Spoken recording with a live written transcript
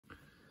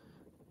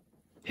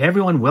Hey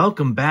everyone,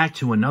 welcome back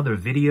to another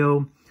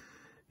video.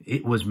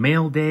 It was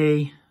mail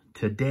day.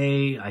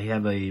 Today I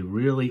have a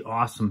really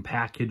awesome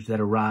package that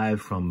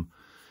arrived from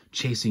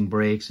Chasing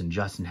Breaks and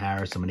Justin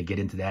Harris. I'm going to get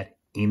into that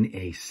in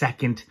a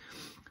second.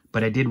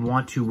 But I did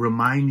want to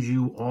remind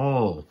you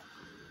all,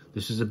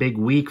 this is a big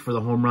week for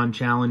the Home Run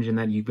Challenge and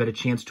that you've got a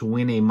chance to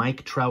win a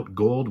Mike Trout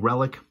Gold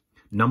Relic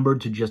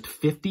numbered to just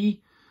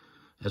 50,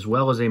 as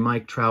well as a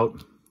Mike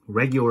Trout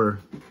regular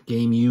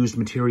game used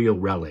material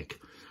relic.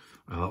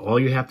 All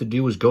you have to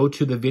do is go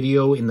to the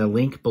video in the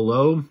link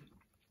below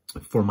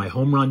for my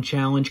Home Run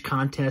Challenge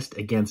contest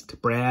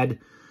against Brad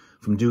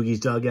from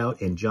Doogie's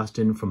Dugout and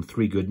Justin from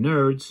Three Good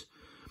Nerds,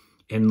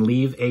 and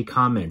leave a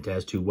comment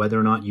as to whether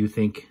or not you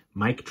think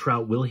Mike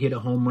Trout will hit a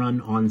home run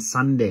on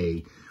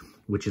Sunday,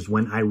 which is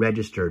when I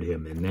registered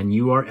him. And then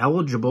you are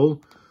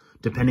eligible,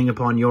 depending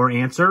upon your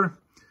answer,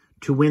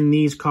 to win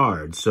these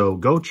cards. So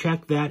go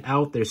check that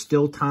out. There's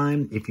still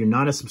time. If you're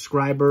not a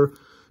subscriber,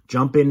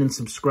 jump in and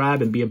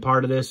subscribe and be a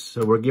part of this.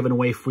 So we're giving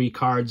away free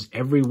cards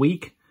every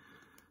week.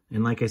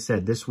 And like I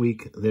said, this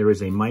week there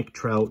is a Mike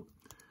Trout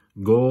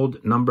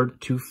Gold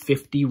numbered to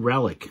 50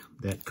 relic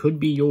that could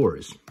be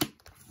yours.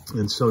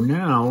 And so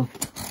now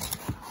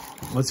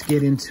let's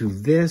get into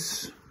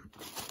this.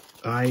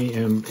 I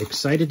am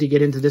excited to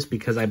get into this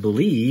because I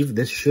believe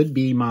this should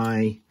be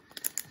my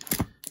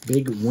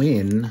big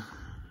win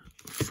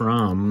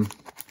from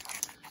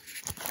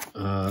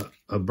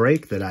a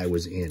break that I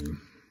was in.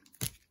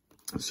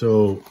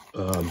 So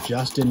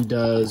Justin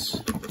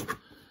does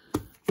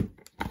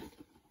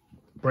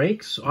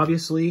breaks,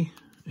 obviously,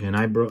 and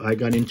I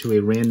got into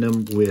a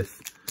random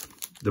with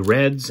the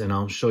Reds, and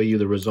I'll show you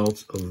the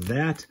results of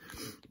that.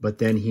 But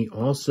then he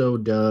also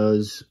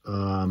does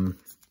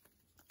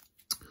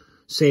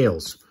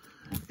sales,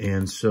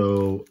 and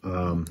so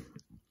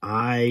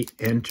I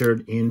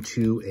entered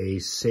into a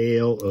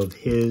sale of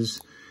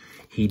his.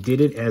 He did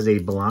it as a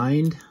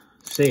blind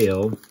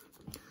sale.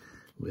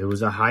 It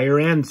was a higher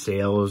end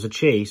sale. It was a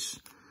chase.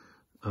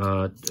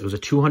 It was a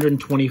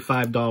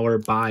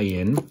 $225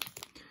 buy-in,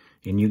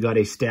 and you got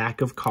a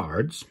stack of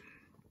cards.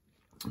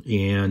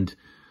 And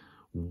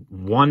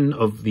one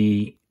of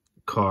the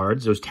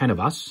cards, there was 10 of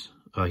us.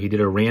 He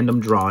did a random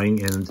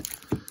drawing, and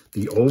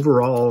the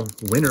overall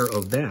winner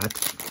of that,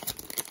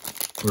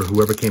 or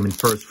whoever came in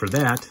first for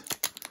that,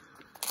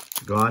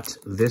 got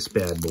this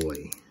bad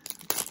boy.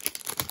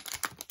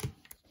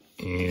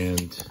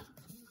 And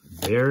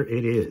there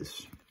it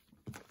is.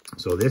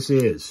 So this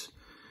is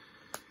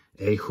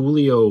a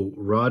Julio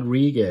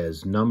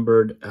Rodriguez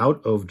numbered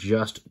out of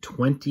just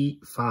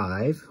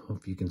 25.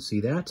 Hope you can see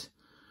that.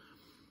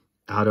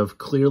 Out of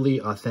Clearly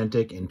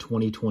Authentic in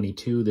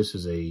 2022. This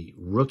is a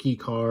rookie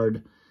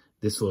card.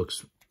 This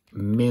looks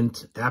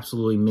mint,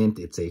 absolutely mint.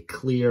 It's a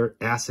clear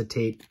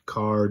acetate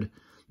card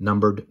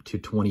numbered to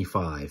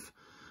 25.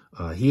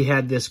 He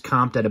had this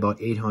comped at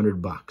about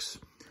 800 bucks.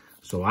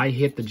 So I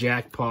hit the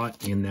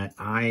jackpot in that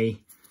I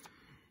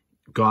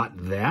got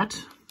that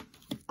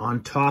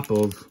on top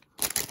of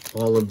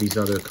all of these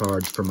other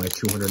cards for my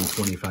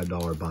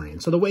 $225 buy-in.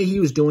 So the way he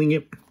was doing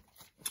it,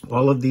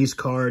 all of these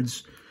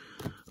cards,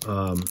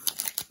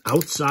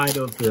 outside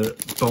of the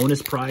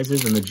bonus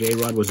prizes, and the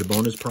J-Rod was a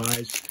bonus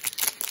prize,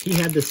 he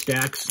had the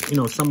stacks, you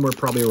know, somewhere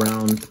probably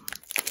around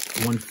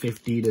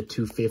 150 to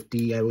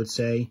 250, I would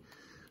say,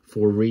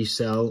 for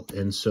resell.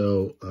 And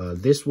so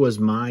this was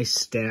my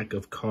stack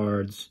of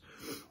cards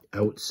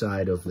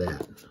outside of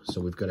that. So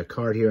we've got a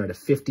card here out of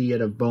 50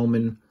 out of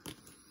Bowman,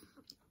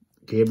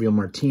 Gabriel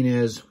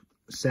Martinez,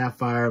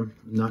 Sapphire,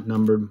 not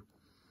numbered,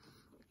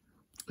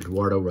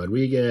 Eduardo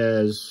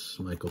Rodriguez,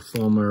 Michael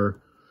Fulmer,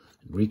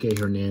 Enrique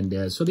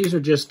Hernandez. So these are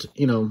just,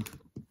 you know,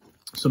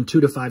 some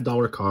 $2 to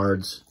 $5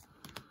 cards.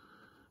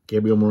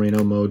 Gabriel Moreno,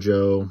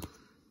 Mojo,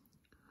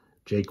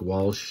 Jake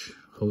Walsh,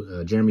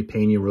 Jeremy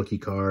Pena, rookie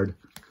card.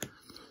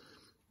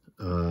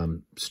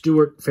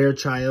 Stuart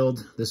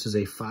Fairchild, this is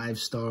a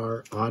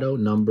 5-star auto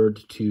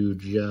numbered to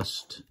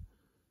just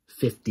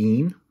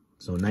 15.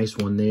 So nice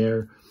one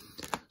there.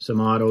 Some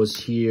autos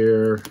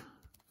here.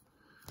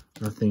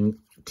 Nothing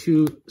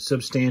too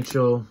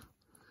substantial.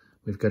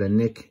 We've got a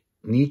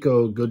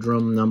Nico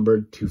Goodrum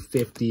numbered to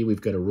 50.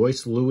 We've got a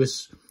Royce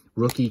Lewis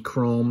rookie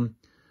chrome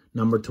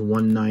numbered to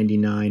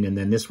 199. And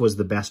then this was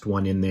the best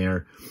one in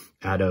there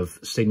out of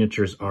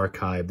Signatures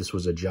Archive. This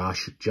was a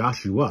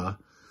Joshua,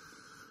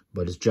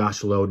 but it's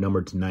Josh Lowe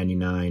numbered to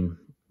 99.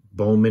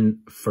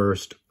 Bowman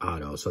first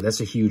auto. So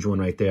that's a huge one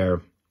right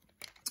there.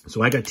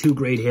 So I got 2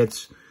 great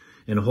hits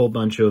and a whole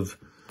bunch of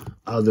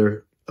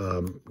other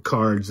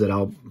cards that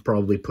I'll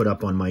probably put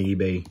up on my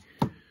eBay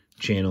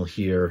channel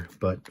here.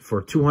 But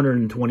for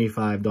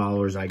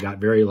 $225, I got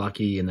very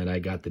lucky in that I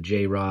got the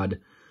J-Rod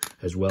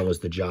as well as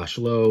the Josh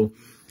Lowe.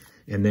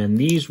 And then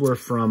these were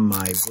from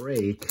my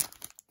break.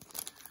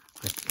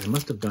 I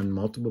must have done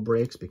multiple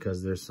breaks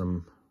because there's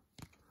some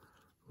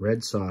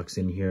Red Sox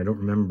in here. I don't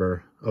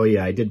remember. Oh,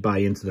 yeah, I did buy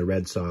into the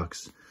Red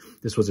Sox.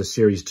 This was a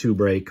Series 2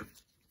 break.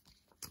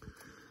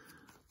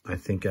 I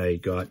think I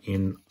got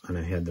in and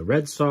I had the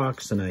Red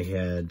Sox and I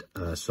had,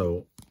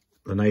 so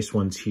the nice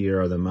ones here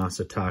are the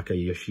Masataka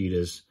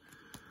Yoshidas,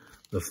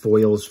 the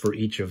foils for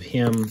each of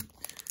him.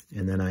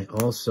 And then I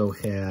also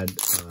had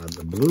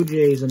the Blue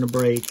Jays in the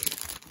break,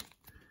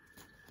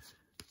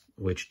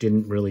 which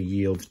didn't really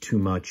yield too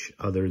much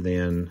other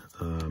than,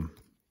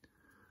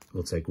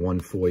 looks like one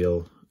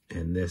foil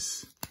and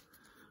this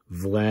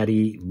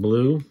Vladdy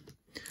Blue.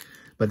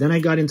 But then I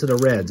got into the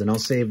reds, and I'll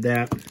save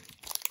that.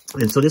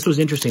 And so this was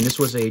interesting. This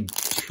was a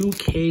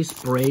 2-case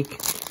break,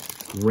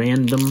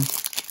 random.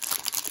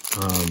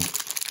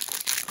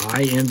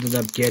 I ended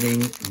up getting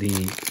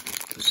the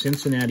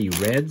Cincinnati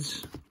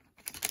Reds,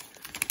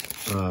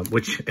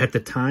 which at the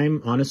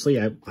time, honestly,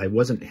 I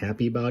wasn't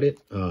happy about it.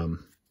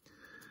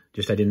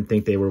 Just I didn't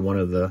think they were one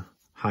of the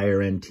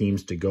higher-end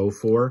teams to go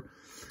for.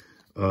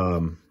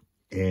 At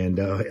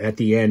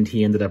the end,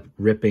 he ended up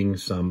ripping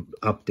some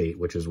update,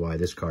 which is why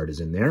this card is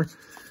in there.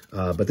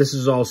 But this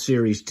is all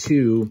Series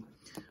 2.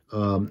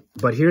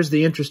 But here's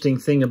the interesting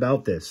thing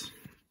about this.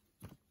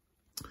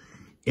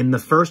 In the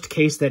first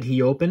case that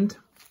he opened,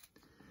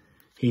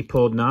 he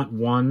pulled not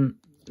 1,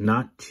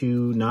 not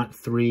 2, not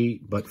 3,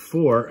 but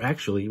 4.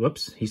 Actually,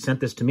 whoops, he sent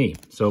this to me.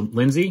 So,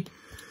 Lindsay,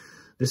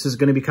 this is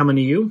going to be coming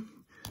to you.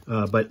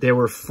 But there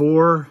were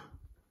 4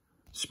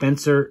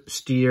 Spencer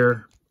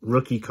Steer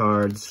rookie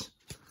cards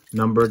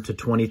numbered to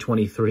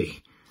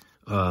 2023.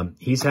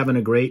 He's having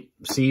a great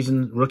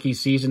season, rookie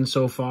season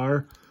so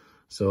far.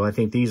 So I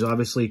think these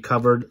obviously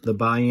covered the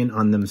buy-in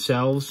on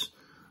themselves.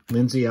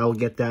 Lindsay, I'll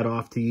get that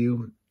off to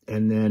you.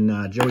 And then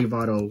Joey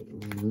Votto,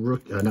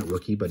 not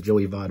rookie, but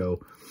Joey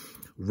Votto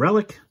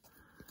Relic.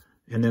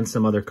 And then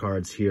some other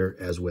cards here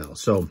as well.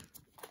 So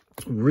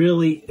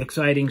really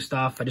exciting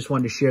stuff. I just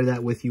wanted to share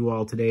that with you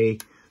all today.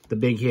 The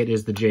big hit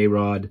is the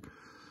J-Rod.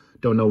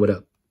 Don't know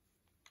what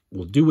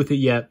we'll do with it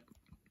yet.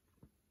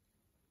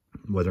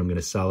 Whether I'm going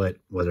to sell it,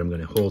 whether I'm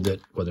going to hold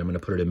it, whether I'm going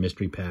to put it in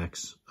mystery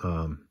packs.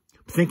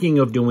 Thinking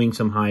of doing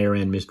some higher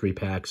end mystery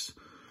packs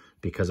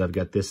because I've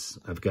got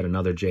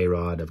another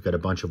J-Rod, I've got a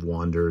bunch of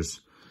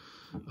Wanders,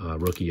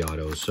 rookie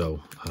autos.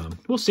 So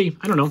we'll see.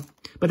 I don't know.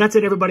 But that's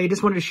it, everybody. I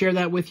just wanted to share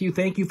that with you.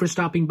 Thank you for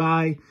stopping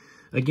by.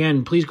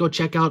 Again, please go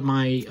check out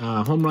my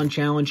home run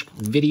challenge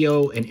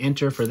video and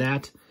enter for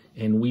that.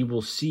 And we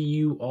will see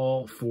you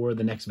all for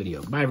the next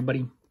video. Bye,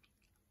 everybody.